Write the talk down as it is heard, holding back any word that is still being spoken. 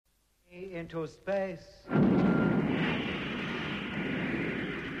Into space.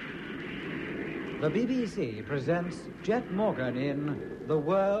 The BBC presents Jet Morgan in The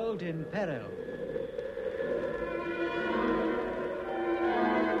World in Peril.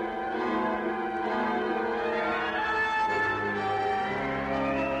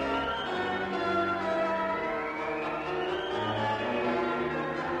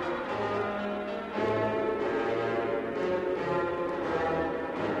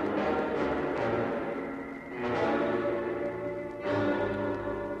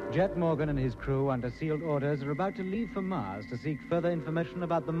 Jet Morgan and his crew, under sealed orders, are about to leave for Mars to seek further information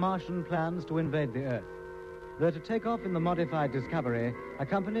about the Martian plans to invade the Earth. They're to take off in the modified Discovery,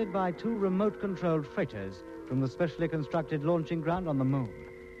 accompanied by 2 remote-controlled freighters from the specially constructed launching ground on the Moon.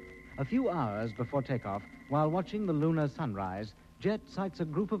 A few hours before takeoff, while watching the lunar sunrise, Jet sights a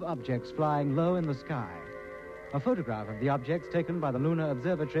group of objects flying low in the sky. A photograph of the objects taken by the Lunar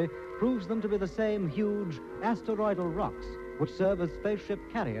Observatory proves them to be the same huge asteroidal rocks which serve as spaceship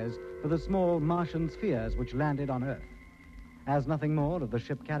carriers for the small Martian spheres which landed on Earth. As nothing more of the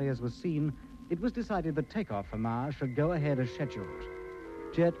ship carriers was seen, it was decided that takeoff for Mars should go ahead as scheduled.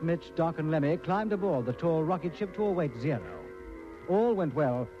 Jet, Mitch, Doc, and Lemmy climbed aboard the tall rocket ship to await zero. All went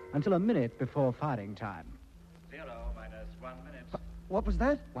well until a minute before firing time. 0 minus 1 minute. What was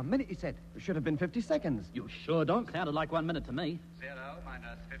that? 1 minute, he said. It should have been 50 seconds. You sure, Doc? Sounded like 1 minute to me. 0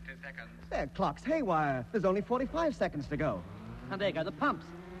 minus 50 seconds. Their clock's haywire. There's only 45 seconds to go. And there go the pumps.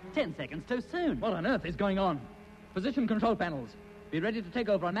 10 seconds too soon. What on earth is going on? Position control panels. Be ready to take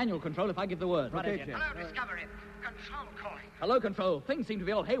over on manual control if I give the word. Okay, Jet. Jet. Hello, Discovery. Control calling. Hello, control. Things seem to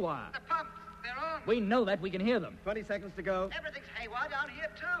be all haywire. The pumps, they're on. We know that. We can hear them. 20 seconds to go. Everything's haywire down here,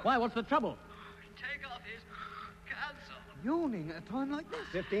 too. Why? What's the trouble? Takeoff is cancelled. Yawning at a time like this.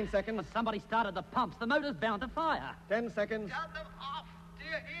 15 seconds. Somebody started the pumps. The motor's bound to fire. 10 seconds. Turn them off. Do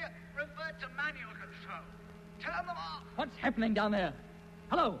you hear? Revert to manual control. Turn them off. What's happening down there?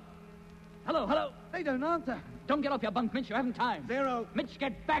 Hello? Hello, hello? They don't answer. Don't get off your bunk, Mitch. You haven't time. 0. Mitch,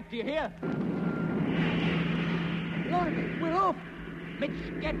 get back. Do you hear? Blimey, we're off.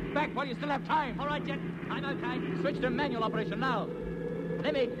 Mitch, get back while you still have time. All right, Jet. I'm okay. Switch to manual operation now.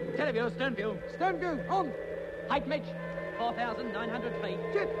 Lemmy, teleview, stern view. Stern view, on. Height, Mitch. 4,900 feet.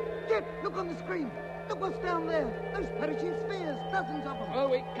 Jet, look on the screen. Look what's down there. Those parachute spheres, dozens of them. Oh,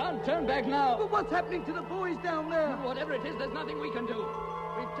 we can't turn back now. But what's happening to the boys down there? Whatever it is, there's nothing we can do.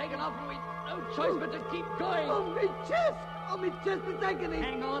 We've taken off and we've no choice but to keep going. On me chest! On me chest, it's agony.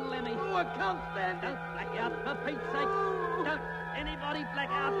 Hang on, Lemmy. Oh, I can't stand Don't it. black out, for Pete's sake. Don't anybody black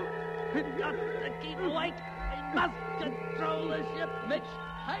out. We've got to keep awake. We must control the ship. Mitch,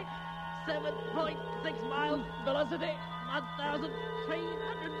 height. 7.6 miles. Velocity.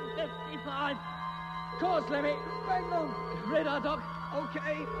 1,355. Course, Lemmy. Bang on. Radar, Doc.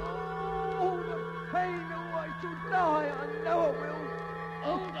 Okay. Oh, the pain. Oh, I shall die. I know I will.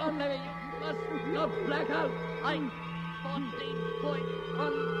 Hold on, Lemmy. You must not black out. Height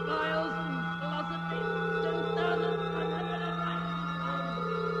 14.1 miles. Velocity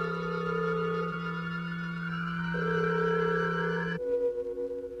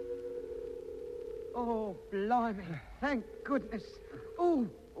 2,190. Oh, blimey. Thank goodness. Oh,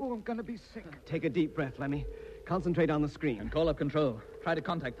 I'm going to be sick. Take a deep breath, Lemmy. Concentrate on the screen. And call up control. Try to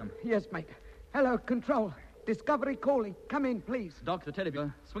contact them. Yes, mate. Hello, control. Discovery calling. Come in, please. Doc, the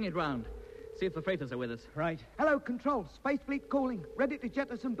televiewer. Swing it round. See if the freighters are with us. Right. Hello, control. Space Fleet calling. Ready to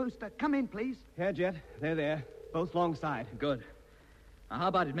jettison booster. Come in, please. Here, Jet. They're there. Both long side. Good. Now, how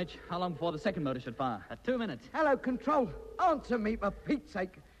about it, Mitch? How long before the second motor should fire? 2 minutes. Hello, control. Answer me, for Pete's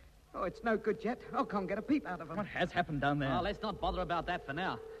sake. Oh, it's no good yet. I can't get a peep out of them. What has happened down there? Oh, let's not bother about that for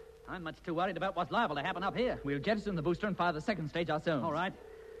now. I'm much too worried about what's liable to happen up here. We'll jettison the booster and fire the second stage ourselves. All right.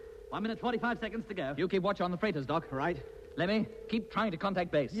 1 minute, 45 seconds to go. You keep watch on the freighters, Doc. Right. Lemmy, keep trying to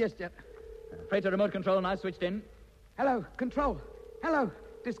contact base. Yes, Jet. Freighter remote control now switched in. Hello, control. Hello.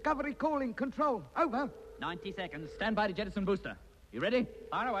 Discovery calling. Control. Over. 90 seconds. Stand by to jettison booster. You ready?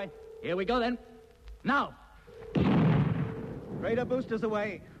 Fire away. Here we go, then. Now. Radar boosters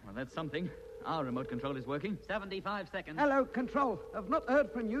away. Well, that's something. Our remote control is working. 75 seconds. Hello, control. I've not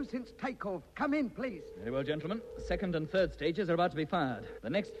heard from you since takeoff. Come in, please. Very well, gentlemen. Second and third stages are about to be fired. The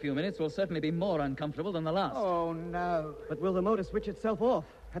next few minutes will certainly be more uncomfortable than the last. Oh, no. But will the motor switch itself off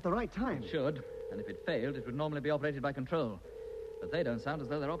at the right time? It should. And if it failed, it would normally be operated by control. But they don't sound as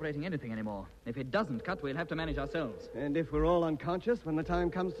though they're operating anything anymore. If it doesn't cut, we'll have to manage ourselves. And if we're all unconscious when the time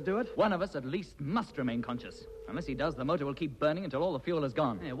comes to do it? One of us at least must remain conscious. Unless he does, the motor will keep burning until all the fuel is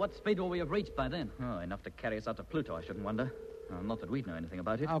gone. Yeah, what speed will we have reached by then? Oh, enough to carry us out to Pluto, I shouldn't wonder. Well, not that we'd know anything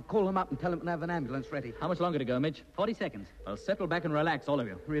about it. I'll call them up and tell them to have an ambulance ready. How much longer to go, Mitch? 40 seconds. Well, settle back and relax, all of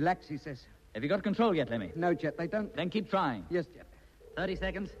you. Relax, he says. Have you got control yet, Lemmy? No, Jet, they don't. Then keep trying. Yes, Jet. 30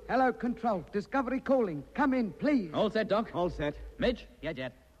 seconds. Hello, Control. Discovery calling. Come in, please. All set, Doc? All set. Mitch? Yeah,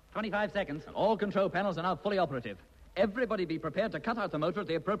 Jet. 25 seconds. And all control panels are now fully operative. Everybody be prepared to cut out the motor at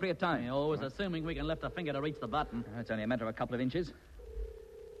the appropriate time. Always assuming we can lift a finger to reach the button. It's only a matter of a couple of inches.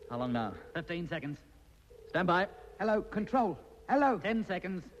 How long now? 15 seconds. Stand by. Hello, Control. Hello. 10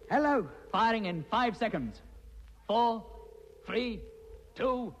 seconds. Hello. Firing in 5 seconds. 4, 3,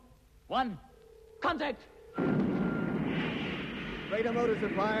 2, 1. Contact! Radar motors are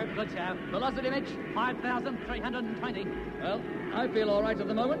fired. Good shout. Velocity, Mitch? 5,320. Well, I feel all right at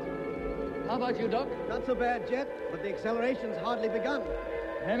the moment. How about you, Doc? Not so bad, Jet, but the acceleration's hardly begun.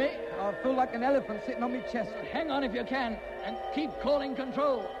 Lemmy? I feel like an elephant sitting on my chest. Hang on if you can, and keep calling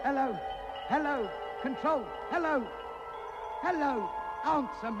control. Hello. Hello. Control. Hello. Hello.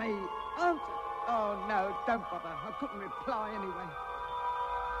 Answer me. Answer. Oh, no, don't bother. I couldn't reply anyway.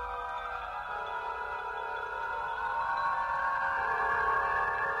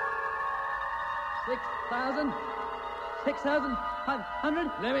 Six thousand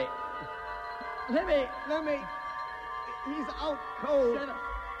 500. Lemmy! Lemmy! Lemmy, he's out cold.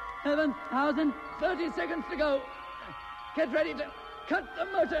 7,000. 30 seconds to go. Get ready to cut the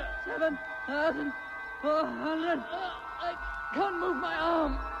motor. 7,400. I can't move my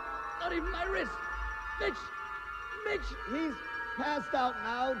arm. Not even my wrist. Mitch! Mitch! He's passed out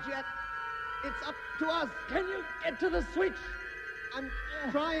now, Jet. It's up to us. Can you get to the switch? I'm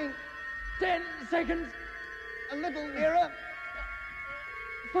trying 10 seconds. a little nearer.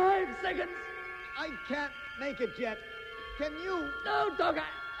 5 seconds. I can't make it, Jet. Can you? No, Doc,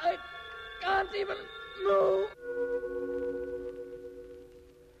 I can't even move.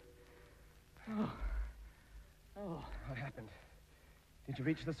 What happened? Did you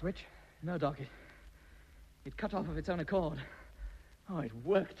reach the switch? No, Doc, it cut off of its own accord. Oh, it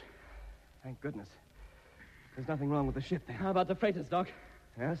worked. Thank goodness. There's nothing wrong with the ship then. How about the freighters, Doc?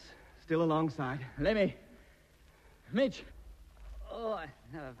 Yes, still alongside. Lemmy. Mitch. Oh, I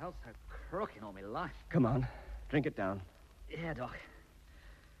never felt so crook in all my life. Come on, drink it down. Yeah, Doc.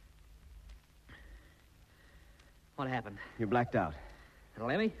 What happened? You blacked out.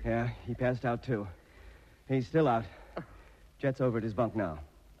 Lemmy? Yeah, he passed out too. He's still out. Jet's over at his bunk now.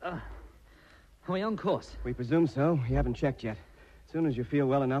 Are we on course? We presume so. You haven't checked yet. As soon as you feel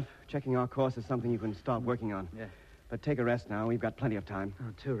well enough, checking our course is something you can start working on. Yeah. But take a rest now. We've got plenty of time.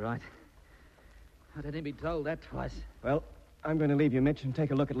 Oh, too right. I didn't be told that twice. Well, I'm going to leave you, Mitch, and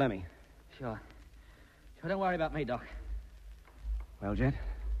take a look at Lemmy. Sure. Don't worry about me, Doc. Well, Jet?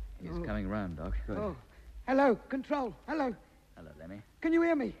 He's coming round, Doc. Good. Oh. Hello, Control. Hello. Hello, Lemmy. Can you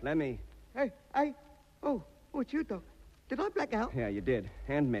hear me? Lemmy. Hey. Oh, it's you, Doc. Did I black out? Yeah, you did.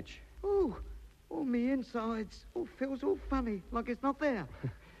 And Mitch. Oh, me insides. Oh, feels all funny, like it's not there.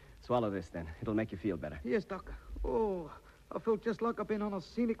 Swallow this, then. It'll make you feel better. Yes, Doc. Oh, I feel just like I've been on a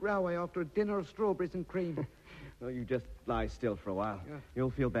scenic railway after a dinner of strawberries and cream. Well, you just lie still for a while. Yeah.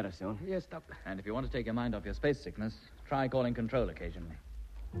 You'll feel better soon. Yes, Doc. And if you want to take your mind off your space sickness, try calling control occasionally.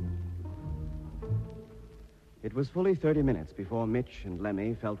 It was fully 30 minutes before Mitch and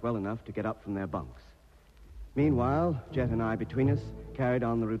Lemmy felt well enough to get up from their bunks. Meanwhile, Jet and I, between us, carried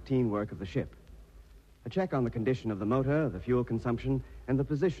on the routine work of the ship. A check on the condition of the motor, the fuel consumption, and the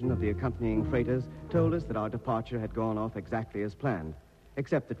position of the accompanying freighters told us that our departure had gone off exactly as planned,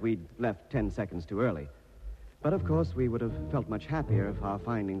 except that we'd left 10 seconds too early. But, of course, we would have felt much happier if our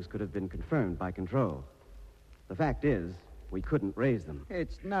findings could have been confirmed by control. The fact is, we couldn't raise them.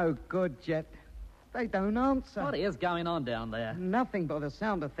 It's no good, Jet. They don't answer. What is going on down there? Nothing but the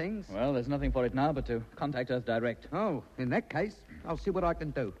sound of things. Well, there's nothing for it now but to contact Earth direct. Oh, in that case, I'll see what I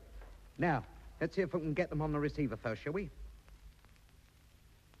can do. Now, let's see if we can get them on the receiver first, shall we? Your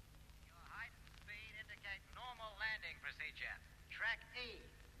height and speed indicate normal landing procedure. Track E.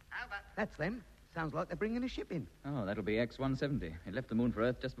 Over. That's them. Sounds like they're bringing a ship in. Oh, that'll be X-170. It left the moon for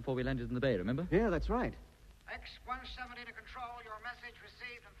Earth just before we landed in the bay, remember? Yeah, that's right. X-170 to control. Your message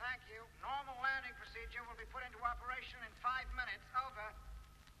received and thank you. Normal landing procedure will be put into operation in 5 minutes. Over.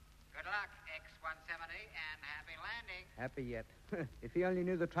 Good luck, X-170, and happy landing. Happy yet. If he only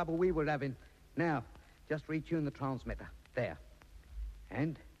knew the trouble we were having. Now, just retune the transmitter. There.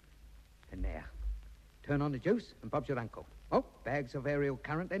 And there. Turn on the juice and Bob's your uncle. Oh, bags of aerial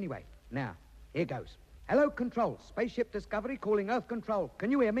current anyway. Now, here goes. Hello, Control. Spaceship Discovery calling Earth Control. Can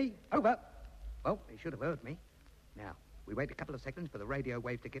you hear me? Over. Well, they should have heard me. Now, we wait a couple of seconds for the radio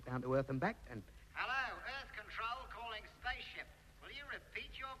wave to get down to Earth and back, and... Hello, Earth Control calling spaceship. Will you repeat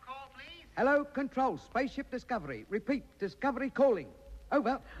your call, please? Hello, Control. Spaceship Discovery. Repeat, Discovery calling.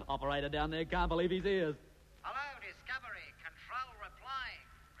 Over. Operator down there can't believe his ears. Hello, Discovery. Control replying.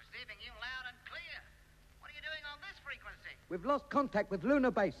 Receiving you loud and clear. What are you doing on this frequency? We've lost contact with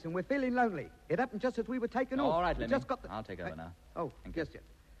Lunar Base, and we're feeling lonely. It happened just as we were taking off. All right, We Lemmy. just got the... I'll take over now. Oh, Thank you. yes, Jet.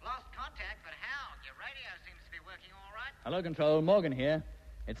 Lost contact, but how? Your radio seems to be working all right. Hello, Control. Morgan here.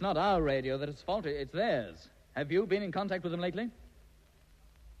 It's not our radio that is faulty. It's theirs. Have you been in contact with them lately?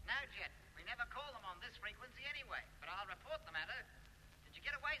 No, Jet. We never call them on this frequency anyway, but I'll report the matter. Did you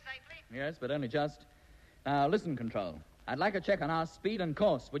get away safely? Yes, but only just. Now, listen, Control. I'd like a check on our speed and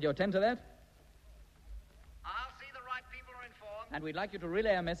course. Would you attend to that? I'll see the right people are informed. And we'd like you to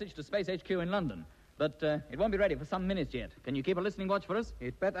relay a message to Space HQ in London. But it won't be ready for some minutes yet. Can you keep a listening watch for us?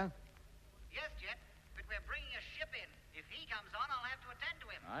 It better. Yes, Jet, but we're bringing a ship in. If he comes on, I'll have to attend to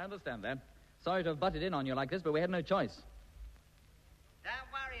him. I understand that. Sorry to have butted in on you like this, but we had no choice.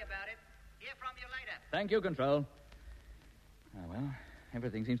 Don't worry about it. Hear from you later. Thank you, Control. Oh, well,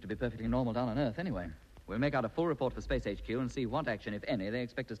 everything seems to be perfectly normal down on Earth anyway. We'll make out a full report for Space HQ and see what action, if any, they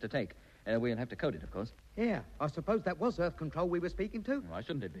expect us to take. We'll have to code it, of course. Yeah, I suppose that was Earth Control we were speaking to. Why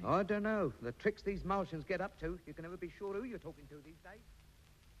shouldn't it be? I don't know. The tricks these Martians get up to, you can never be sure who you're talking to these days.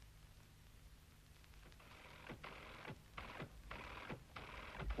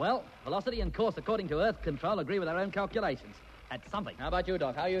 Well, velocity and course according to Earth Control agree with our own calculations. That's something. How about you,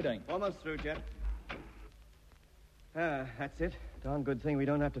 Doc? How are you doing? Almost through, Jet. That's it. Darn good thing we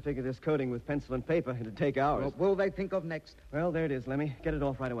don't have to figure this coding with pencil and paper. It'd take hours. What will they think of next? Well, there it is, Lemmy. Get it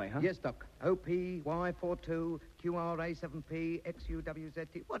off right away, huh? Yes, Doc. OPY42, QRA7P,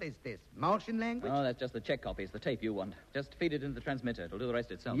 XUWZT. What is this? Martian language? Oh, that's just the check copies, the tape you want. Just feed it into the transmitter. It'll do the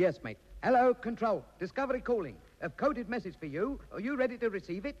rest itself. Yes, mate. Hello, Control. Discovery calling. A coded message for you. Are you ready to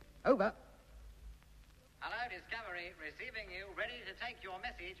receive it? Over. Hello, Discovery. Receiving you. Ready to take your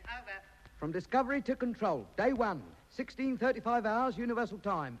message. Over. From Discovery to Control. Day 1. 16:35 hours, Universal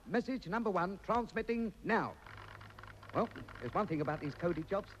Time. Message number 1, transmitting now. Well, there's one thing about these coded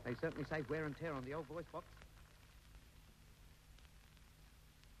jobs. They certainly save wear and tear on the old voice box.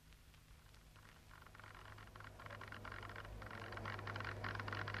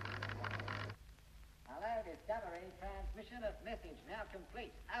 Hello, Discovery. Transmission of message now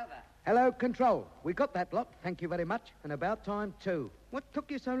complete. Over. Hello, Control. We got that lot. Thank you very much. And about time, too. What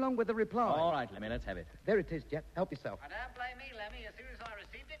took you so long with the reply? All right, Lemmy, let's have it. There it is, Jet. Help yourself. Now, don't blame me, Lemmy. As soon as I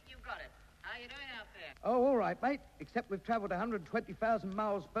received it, you got it. How you doing out there? Oh, all right, mate. Except we've travelled 120,000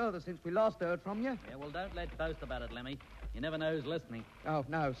 miles further since we last heard from you. Yeah, well, don't let's boast about it, Lemmy. You never know who's listening. Oh,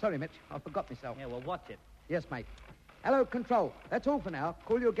 no. Sorry, Mitch. I forgot myself. Yeah, well, watch it. Yes, mate. Hello, Control. That's all for now.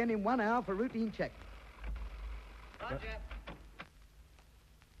 Call you again in 1 hour for routine check. Roger.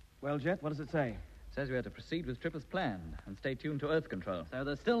 Well, Jet, what does it say? Says we are to proceed with trip as planned and stay tuned to Earth Control. So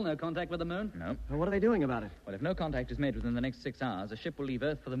there's still no contact with the moon? No. Well, what are they doing about it? Well, if no contact is made within the next 6 hours, a ship will leave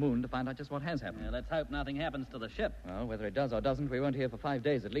Earth for the moon to find out just what has happened. Yeah, let's hope nothing happens to the ship. Well, whether it does or doesn't, we won't hear for 5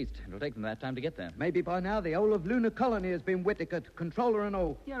 days at least. It'll take them that time to get there. Maybe by now the whole of Lunar Colony has been Whittakered, controller and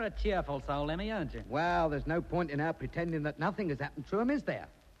all. You're a cheerful soul, Lemmy, aren't you? Well, there's no point in our pretending that nothing has happened to 'em, is there?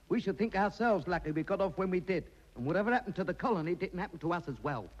 We should think ourselves lucky we got off when we did. And whatever happened to the colony didn't happen to us as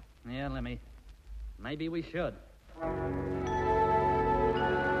well. Yeah, Lemmy. Maybe we should.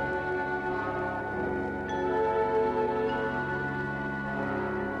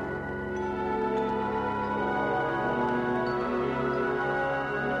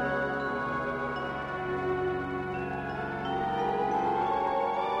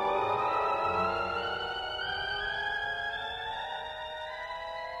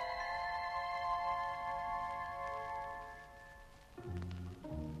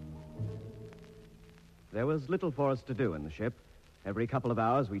 There was little for us to do in the ship. Every couple of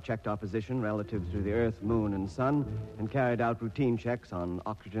hours, we checked our position relative to the Earth, Moon, and Sun, and carried out routine checks on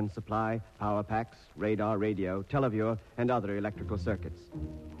oxygen supply, power packs, radar, radio, televiewer, and other electrical circuits.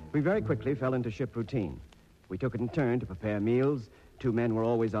 We very quickly fell into ship routine. We took it in turn to prepare meals. 2 men were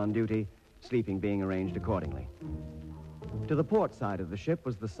always on duty, sleeping being arranged accordingly. To the port side of the ship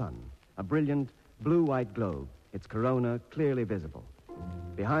was the sun, a brilliant blue-white globe, its corona clearly visible.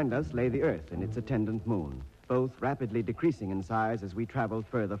 Behind us lay the Earth and its attendant moon, both rapidly decreasing in size as we traveled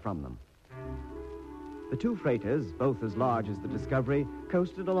further from them. The 2 freighters, both as large as the Discovery,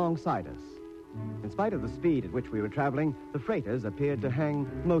 coasted alongside us. In spite of the speed at which we were traveling, the freighters appeared to hang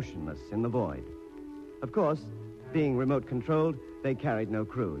motionless in the void. Of course, being remote-controlled, they carried no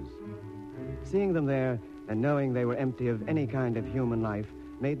crews. Seeing them there and knowing they were empty of any kind of human life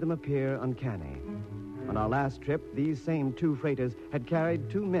made them appear uncanny. On our last trip, these same 2 freighters had carried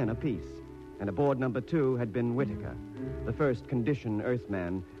 2 men apiece, and aboard number 2 had been Whitaker, the first condition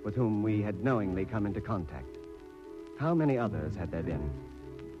Earthman with whom we had knowingly come into contact. How many others had there been?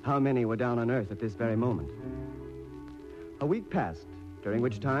 How many were down on Earth at this very moment? A week passed, during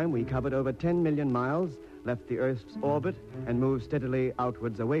which time we covered over 10 million miles, left the Earth's orbit, and moved steadily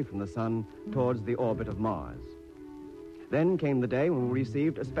outwards away from the sun towards the orbit of Mars. Then came the day when we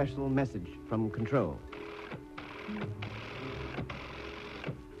received a special message from Control.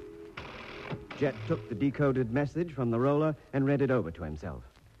 Jet took the decoded message from the roller and read it over to himself.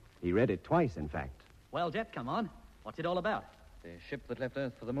 He read it twice, in fact. Well, Jet, come on. What's it all about? The ship that left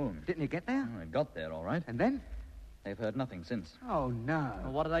Earth for the moon. Didn't you get there? Oh, it got there, all right. And then? They've heard nothing since. Oh, no.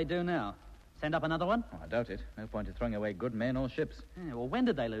 Well, what do they do now? Send up another one? Oh, I doubt it. No point in throwing away good men or ships. Yeah, well, when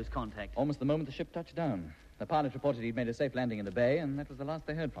did they lose contact? Almost the moment the ship touched down. The pilot reported he'd made a safe landing in the bay, and that was the last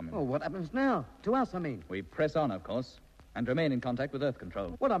they heard from him. Well, what happens now? To us, I mean. We press on, of course, and remain in contact with Earth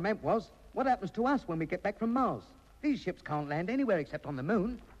Control. What I meant was, what happens to us when we get back from Mars? These ships can't land anywhere except on the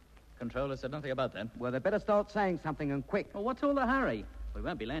moon. Controller said nothing about that. Well, they better start saying something, and quick. Well, what's all the hurry? We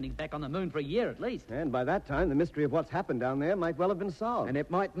won't be landing back on the moon for a year at least. And by that time, the mystery of what's happened down there might well have been solved. And it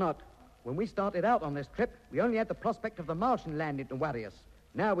might not. When we started out on this trip, we only had the prospect of the Martian landing to worry us.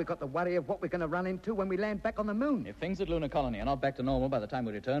 Now we've got the worry of what we're going to run into when we land back on the moon. If things at Lunar Colony are not back to normal by the time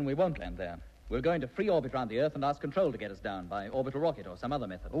we return, we won't land there. We're going to free orbit around the Earth and ask Control to get us down by orbital rocket or some other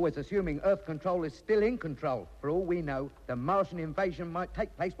method. Always assuming Earth Control is still in control. For all we know, the Martian invasion might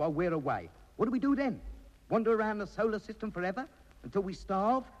take place while we're away. What do we do then? Wander around the solar system forever? Until we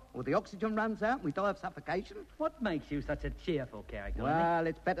starve? Or the oxygen runs out and we die of suffocation? What makes you such a cheerful character? Well,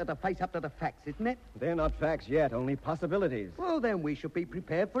 it's better to face up to the facts, isn't it? They're not facts yet, only possibilities. Well, then we should be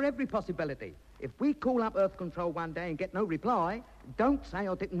prepared for every possibility. If we call up Earth Control one day and get no reply, don't say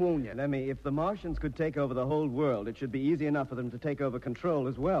I didn't warn you. Lemmy, if the Martians could take over the whole world, it should be easy enough for them to take over control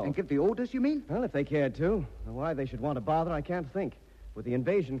as well. And give the orders, you mean? Well, if they cared to. Why they should want to bother, I can't think. With the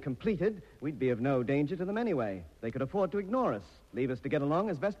invasion completed, we'd be of no danger to them anyway. They could afford to ignore us, leave us to get along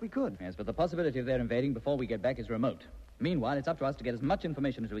as best we could. Yes, but the possibility of their invading before we get back is remote. Meanwhile, it's up to us to get as much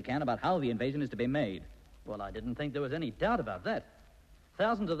information as we can about how the invasion is to be made. Well, I didn't think there was any doubt about that.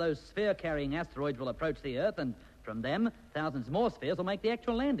 Thousands of those sphere-carrying asteroids will approach the Earth, and from them, thousands more spheres will make the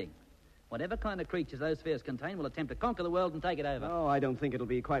actual landing. Whatever kind of creatures those spheres contain will attempt to conquer the world and take it over. Oh, I don't think it'll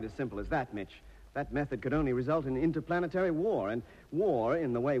be quite as simple as that, Mitch. That method could only result in interplanetary war, and war,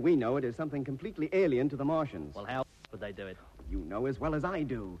 in the way we know it, is something completely alien to the Martians. Well, how would they do it? You know as well as I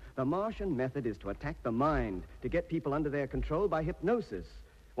do. The Martian method is to attack the mind, to get people under their control by hypnosis.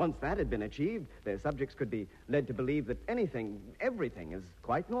 Once that had been achieved, their subjects could be led to believe that everything is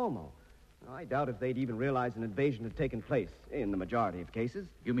quite normal. I doubt if they'd even realize an invasion had taken place, in the majority of cases.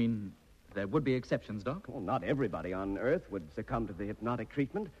 You mean there would be exceptions, Doc? Well, not everybody on Earth would succumb to the hypnotic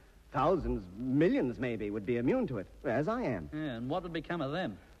treatment. Thousands, millions maybe, would be immune to it, as I am. Yeah, and what would become of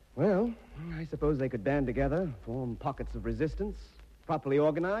them? Well, I suppose they could band together, form pockets of resistance. Properly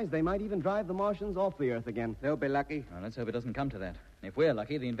organized, they might even drive the Martians off the Earth again. They'll be lucky. Well, let's hope it doesn't come to that. If we're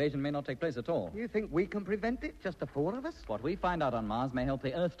lucky, the invasion may not take place at all. You think we can prevent it, just the 4 of us? What we find out on Mars may help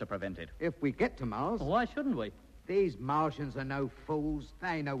the Earth to prevent it. If we get to Mars. Well, why shouldn't we? These Martians are no fools.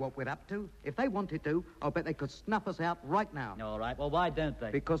 They know what we're up to. If they wanted to, I'll bet they could snuff us out right now. All right, well, why don't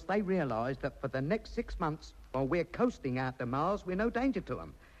they? Because they realize that for the next 6 months, while we're coasting out to Mars, we're no danger to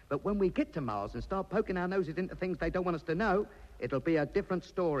them. But when we get to Mars and start poking our noses into things they don't want us to know, it'll be a different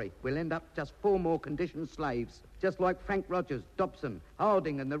story. We'll end up just 4 more conditioned slaves. Just like Frank Rogers, Dobson,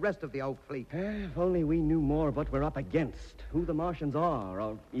 Harding, and the rest of the old fleet. If only we knew more of what we're up against, who the Martians are,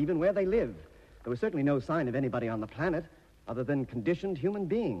 or even where they live. There was certainly no sign of anybody on the planet other than conditioned human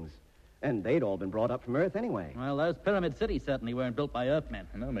beings. And they'd all been brought up from Earth anyway. Well, those pyramid cities certainly weren't built by Earthmen.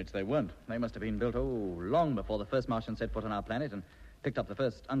 No, Mitch, they weren't. They must have been built, long before the first Martians set foot on our planet and picked up the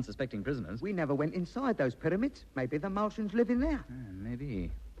first unsuspecting prisoners. We never went inside those pyramids. Maybe the Martians live in there. Maybe.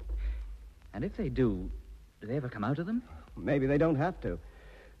 And if they do they ever come out of them? Maybe they don't have to.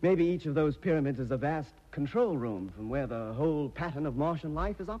 Maybe each of those pyramids is a vast control room from where the whole pattern of Martian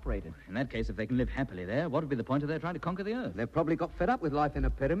life is operated. In that case, if they can live happily there, what would be the point of their trying to conquer the Earth? They've probably got fed up with life in a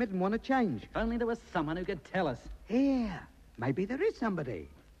pyramid and want to change. If only there was someone who could tell us. Here, maybe there is somebody.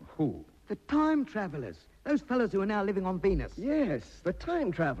 Who? The time travelers. Those fellas who are now living on Venus. Yes, the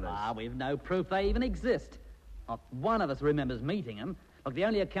time travelers. We've no proof they even exist. Not one of us remembers meeting them. Look, the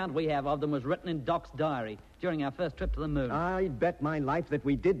only account we have of them was written in Doc's diary during our first trip to the moon. I'd bet my life that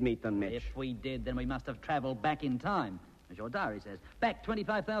we did meet them, Mitch. If we did, then we must have traveled back in time, as your diary says. Back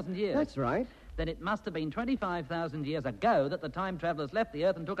 25,000 years. That's right. Then it must have been 25,000 years ago that the time travelers left the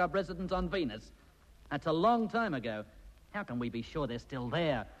Earth and took up residence on Venus. That's a long time ago. How can we be sure they're still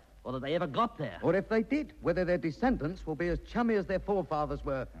there? or that they ever got there. Or if they did, whether their descendants will be as chummy as their forefathers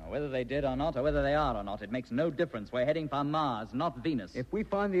were. Now, whether they did or not, or whether they are or not, it makes no difference. We're heading for Mars, not Venus. If we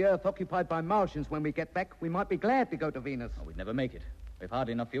find the Earth occupied by Martians when we get back, we might be glad to go to Venus. Oh, we'd never make it. We've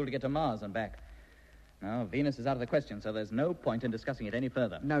hardly enough fuel to get to Mars and back. Now, Venus is out of the question, so there's no point in discussing it any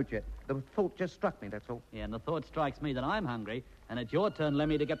further. No, Jet. The thought just struck me, that's all. Yeah, and the thought strikes me that I'm hungry, and it's your turn,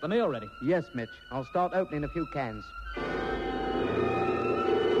 Lemmy, to get the meal ready. Yes, Mitch. I'll start opening a few cans.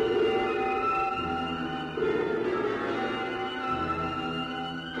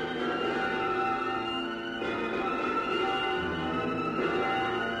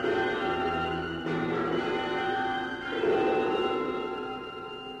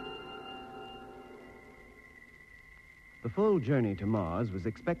 The full journey to Mars was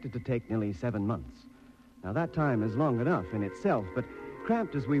expected to take nearly 7 months. Now, that time is long enough in itself, but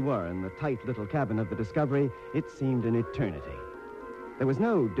cramped as we were in the tight little cabin of the Discovery, it seemed an eternity. There was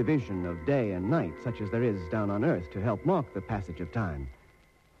no division of day and night such as there is down on Earth to help mark the passage of time.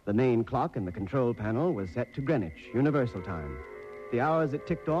 The main clock in the control panel was set to Greenwich, Universal Time. The hours it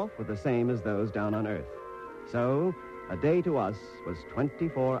ticked off were the same as those down on Earth. So, a day to us was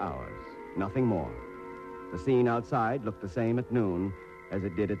 24 hours, nothing more. The scene outside looked the same at noon as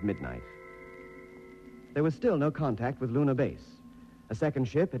it did at midnight. There was still no contact with Luna Base. A second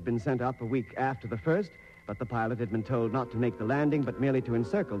ship had been sent up a week after the first, but the pilot had been told not to make the landing, but merely to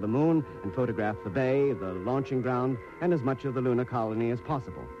encircle the moon and photograph the bay, the launching ground, and as much of the lunar colony as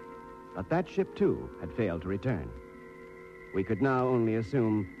possible. But that ship, too, had failed to return. We could now only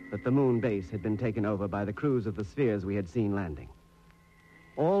assume that the moon base had been taken over by the crews of the spheres we had seen landing.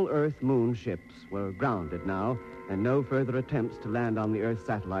 All Earth-Moon ships were grounded now, and no further attempts to land on the Earth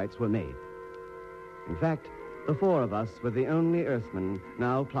satellites were made. In fact, the 4 of us were the only Earthmen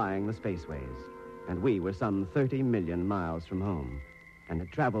now plying the spaceways, and we were some 30 million miles from home, and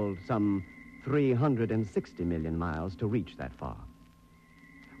had traveled some 360 million miles to reach that far.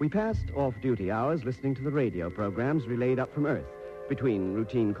 We passed off-duty hours listening to the radio programs relayed up from Earth, between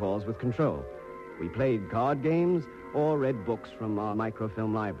routine calls with control. We played card games or read books from our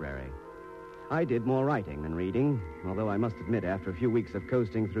microfilm library. I did more writing than reading, although I must admit after a few weeks of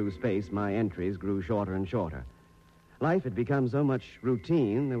coasting through space, my entries grew shorter and shorter. Life had become so much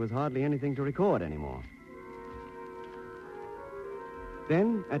routine, there was hardly anything to record anymore.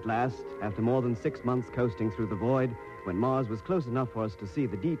 Then, at last, after more than 6 months coasting through the void, when Mars was close enough for us to see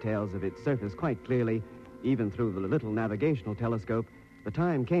the details of its surface quite clearly, even through the little navigational telescope, the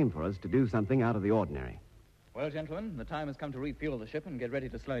time came for us to do something out of the ordinary. Well, gentlemen, the time has come to refuel the ship and get ready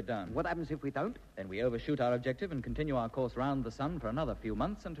to slow it down. What happens if we don't? Then we overshoot our objective and continue our course round the sun for another few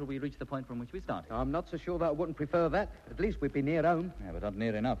months until we reach the point from which we started. I'm not so sure that I wouldn't prefer that. At least we'd be near home. Yeah, but not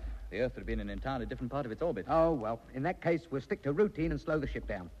near enough. The Earth would be in an entirely different part of its orbit. Oh, well, in that case, we'll stick to routine and slow the ship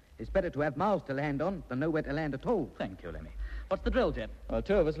down. It's better to have Mars to land on than nowhere to land at all. Thank you, Lemmy. What's the drill, Jet? Well,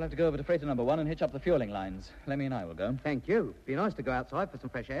 2 of us will have to go over to freighter number 1 and hitch up the fueling lines. Lemmy and I will go. Thank you. Be nice to go outside for some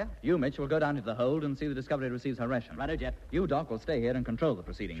fresh air. You, Mitch, will go down to the hold and see the Discovery receives her ration. Righto, Jet. You, Doc, will stay here and control the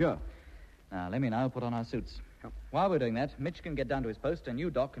proceedings. Sure. Now, Lemmy and I will put on our suits. Sure. While we're doing that, Mitch can get down to his post, and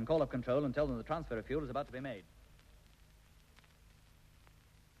you, Doc, can call up control and tell them the transfer of fuel is about to be made.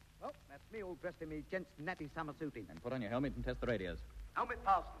 Well, that's me all dressed in me gent's natty summer suiting. And put on your helmet and test the radios. Helmet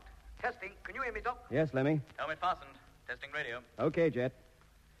fastened. Testing. Can you hear me, Doc? Yes, Lemmy? Helmet fastened. Testing radio. Okay, Jet.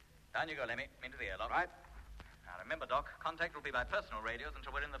 Down you go, Lemmy. Into the airlock. Right. Now, remember, Doc, contact will be by personal radios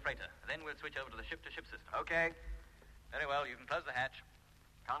until we're in the freighter. Then we'll switch over to the ship-to-ship system. Okay. Very well. You can close the hatch.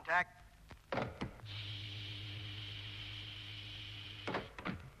 Contact.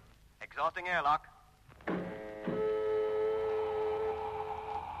 Exhausting airlock.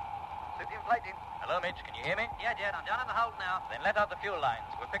 City inflating. Hello, Mitch. Can you hear me? Yeah, Jet. I'm down in the hold now. Then let out the fuel lines.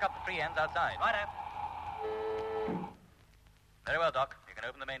 We'll pick up the free ends outside. Righto. Very well, Doc. You can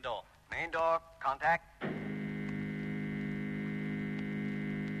open the main door. Main door. Contact.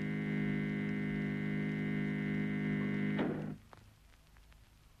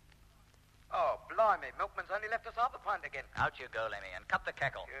 Oh, blimey. Milkman's only left us half the pint again. Out you go, Lemmy, and cut the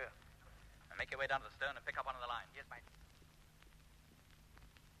cackle. Sure. And make your way down to the stern and pick up one of the lines. Yes, mate.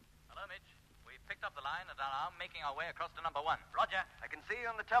 Hello, Mitch. We've picked up the line and are now making our way across to number 1. Roger. I can see you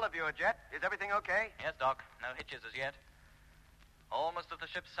on the televiewer, Jet. Is everything okay? Yes, Doc. No hitches as yet. Almost at the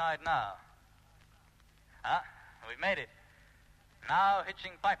ship's side now. We've made it. Now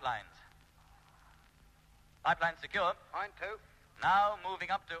hitching pipelines. Pipelines secure. Mine too. Now moving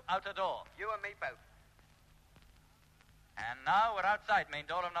up to outer door. You and me both. And now we're outside main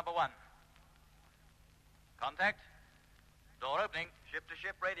door of number 1. Contact. Door opening.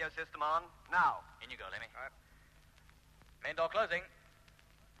 Ship-to-ship radio system on. Now. In you go, Lemmy. Right. Main door closing.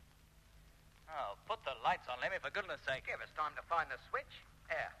 Put the lights on, Lemmy, for goodness sake. Give us time to find the switch.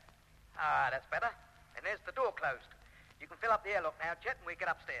 There. Ah, that's better. And there's the door closed. You can fill up the airlock now, Jet, and we get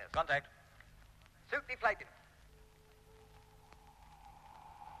upstairs. Contact. Suit deflated.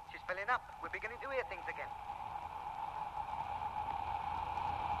 She's filling up. We're beginning to hear things again.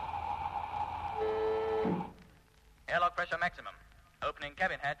 Airlock pressure maximum. Opening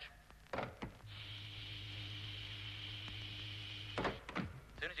cabin hatch.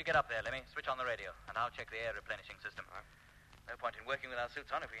 As soon as you get up there, Lemmy, switch on the radio, and I'll check the air replenishing system. Right. No point in working with our suits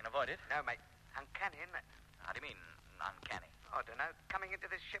on if we can avoid it. No, mate. Uncanny, isn't it? How do you mean, uncanny? I don't know. Coming into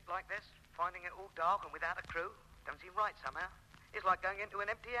this ship like this, finding it all dark and without a crew, don't seem right somehow. It's like going into an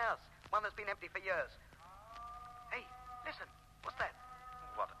empty house, one that's been empty for years. Hey, listen. What's that?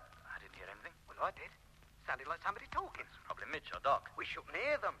 What? I didn't hear anything. Well, I did. Sounded like somebody talking. Probably Mitch or Doc. We shouldn't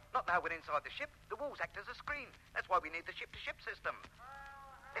hear them. Not now we're inside the ship. The walls act as a screen. That's why we need the ship-to-ship system.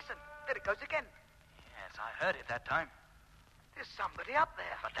 Listen, there it goes again. Yes, I heard it that time. There's somebody up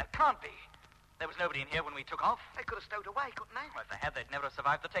there. But that can't be. There was nobody in here when we took off. They could have stowed away, couldn't they? Well, if they had, they'd never have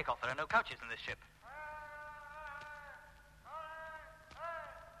survived the takeoff. There are no couches in this ship.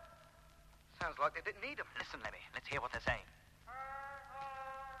 Sounds like they didn't need them. Listen, Lemmy. Let's hear what they're saying.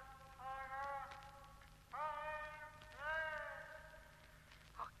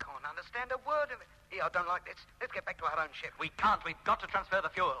 I can't understand a word of it. Here, I don't like this. Let's get back to our own ship. We can't. We've got to transfer the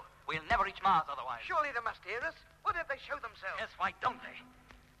fuel. We'll never reach Mars otherwise. Surely they must hear us. What if they show themselves? Yes, why don't they?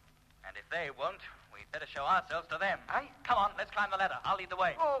 And if they won't, we'd better show ourselves to them. Eh? Come on, let's climb the ladder. I'll lead the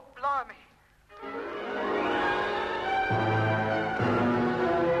way. Oh, blimey.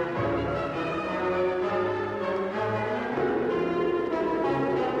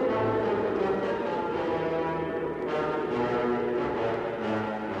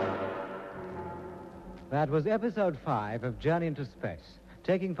 That was episode 5 of Journey into Space.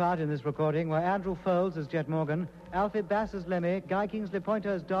 Taking part in this recording were Andrew Foles as Jet Morgan, Alfie Bass as Lemmy, Guy Kingsley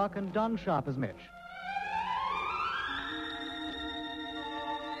Pointer as Doc, and Don Sharp as Mitch.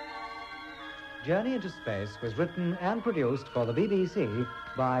 Journey into Space was written and produced for the BBC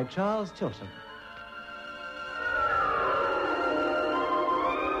by Charles Tilton.